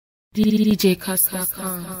DJ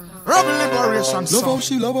Makam. Rebel liberation song. Love how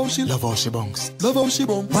she bounce. Love how she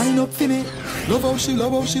bounce. Wind up for me. Love how she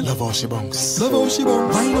bounce. Love how she bounce.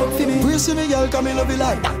 Wind up for me. Brace me, girl, come me love you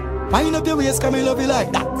like that. Wind up your waist, come me love you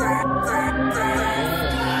like that.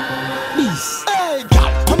 Peace. Hey,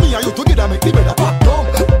 girl, come here, you together make the better pop down.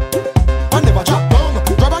 I never drop down.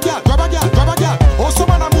 Grab a girl, grab a girl, grab a girl. Oh, some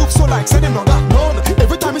man a move so like say them not got none.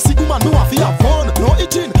 Every time I see woman, me want to have fun. No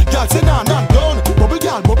itching, girl say nah, nah, done. Bubble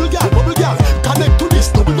girl, bubble girl, bubble girl. Connect to this,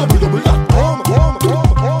 double, double, double, that.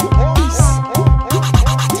 Peace.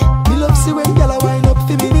 Me love see when girl a wind up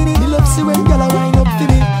for me. Me love see when girl a wind up for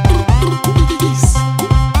me. Peace.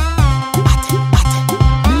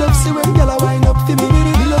 Me love see when girl a wind up for me.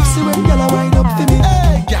 Me love see when girl a wind up for me.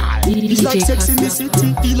 Hey, girl. It's like sex in the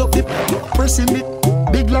city. Feel up the pressing it.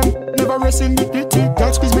 Big long, never resting the ditty.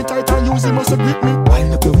 Girl squeeze me tight and use it muscle grip me.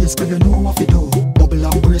 Wind up your waist 'cause you know what to do. Bubble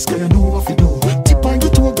and brace 'cause you know what to do. Tip on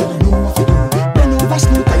your toe, girl, you know what to do. Bend over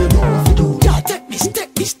slow 'cause you know what to do. Girl, take this,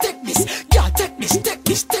 take this, take this. Girl, take this, take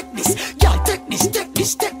this, take this. Girl, take this, take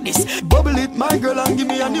this, take this. Bubble it, my girl, and give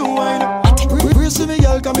me a new wine. Brace me,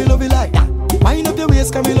 girl, come me love you like that. Wind up your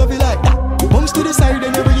waist, come me love you like that. Bumps to the side,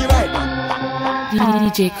 then you bring it right back.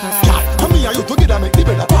 DJ Makam. Girl, come here, you together make the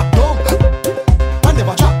better pop down. I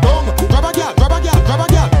never drop down. Grab a girl, grab a girl, grab a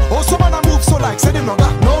girl. Oh, some man a move so like say them not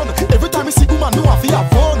got none. Every time I see woman, me want to have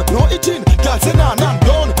fun. No itching, girl say nah, nah,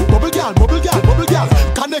 done. Bubble girl, bubble girl, bubble girl.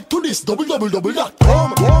 Connect to this, double, double, double that.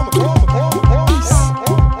 Peace.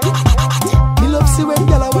 Me love see when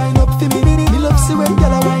girl a wind up for me. Me love see when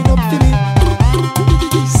girl a wind up for me.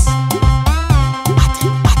 Peace.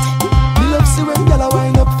 Me love see when girl a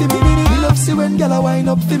wind up for me. Me love see when girl a wind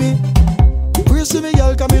up for me. Brace me,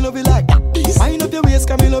 girl, come me love you like that. Wind up your waist,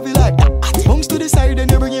 come me love you like that. Bounce to the side, then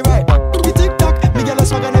you bring it right back. Me tick tock, me girl a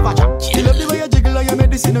swag and never drop. Me love the way you jiggle and you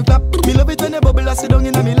medicine no clap. Me love it when you bubble and sit down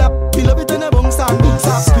in a me lap. Me love it when you bounce and bounce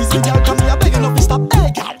up. Squeeze me, girl, come here, begging up to stop.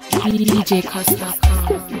 Hey, girl. DJ Makam.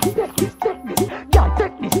 Girl,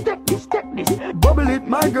 take this, take this. Bubble it,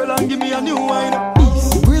 my girl, and give me a new wine.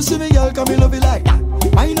 Brace me, girl, come me love you like that.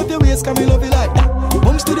 Wind up your waist, come me love you like that.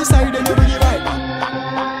 Bounce to the side, then you bring it right.